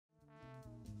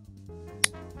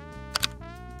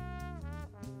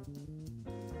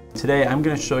Today I'm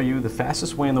going to show you the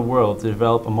fastest way in the world to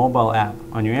develop a mobile app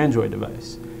on your Android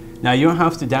device. Now you don't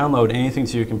have to download anything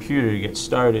to your computer to get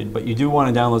started, but you do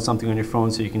want to download something on your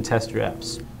phone so you can test your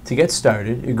apps. To get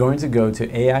started, you're going to go to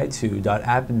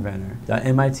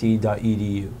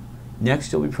ai2.appinventor.mit.edu.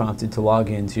 Next, you'll be prompted to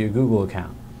log in to your Google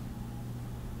account.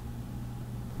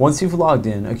 Once you've logged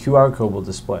in, a QR code will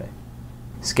display.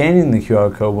 Scanning the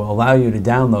QR code will allow you to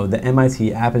download the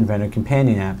MIT App Inventor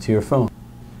companion app to your phone.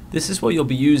 This is what you'll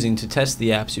be using to test the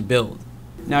apps you build.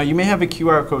 Now you may have a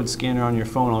QR code scanner on your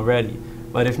phone already,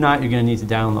 but if not, you're going to need to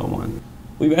download one.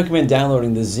 We recommend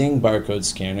downloading the Zing barcode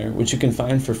scanner, which you can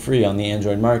find for free on the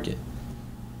Android market.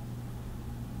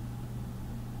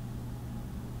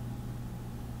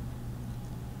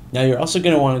 Now you're also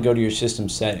going to want to go to your system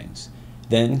settings.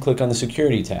 Then click on the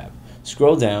Security tab.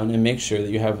 Scroll down and make sure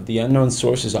that you have the Unknown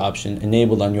Sources option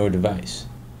enabled on your device.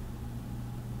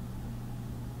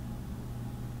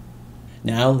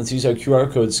 Now let's use our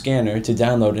QR code scanner to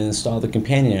download and install the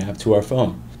companion app to our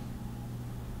phone.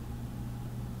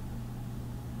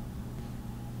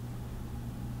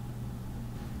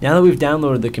 Now that we've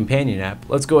downloaded the companion app,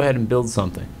 let's go ahead and build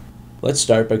something. Let's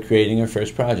start by creating our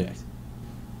first project.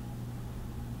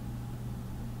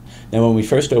 Now when we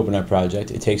first open our project,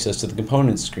 it takes us to the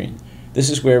Components screen. This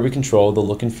is where we control the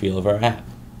look and feel of our app.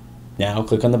 Now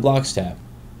click on the Blocks tab.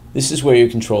 This is where you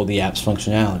control the app's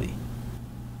functionality.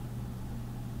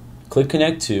 Click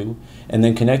Connect to, and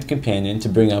then Connect Companion to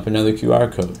bring up another QR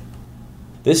code.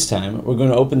 This time, we're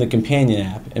going to open the companion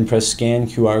app and press Scan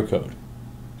QR code.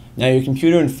 Now your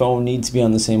computer and phone need to be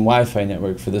on the same Wi-Fi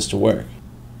network for this to work.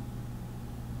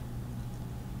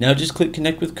 Now just click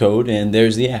Connect with Code, and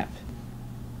there's the app.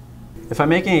 If I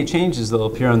make any changes, they'll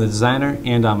appear on the designer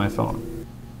and on my phone.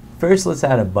 First, let's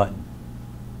add a button.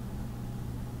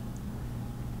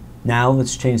 Now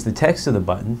let's change the text of the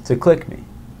button to Click Me.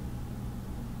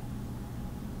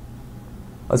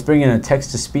 Let's bring in a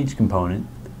text-to-speech component,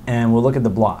 and we'll look at the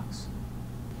blocks.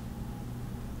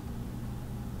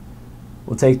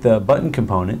 We'll take the button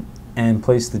component and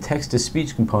place the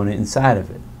text-to-speech component inside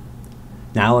of it.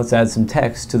 Now let's add some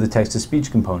text to the text-to-speech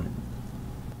component.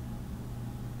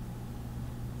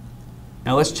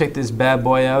 Now let's check this bad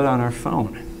boy out on our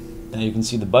phone. Now you can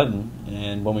see the button,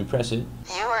 and when we press it,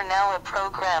 you are now a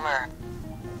programmer.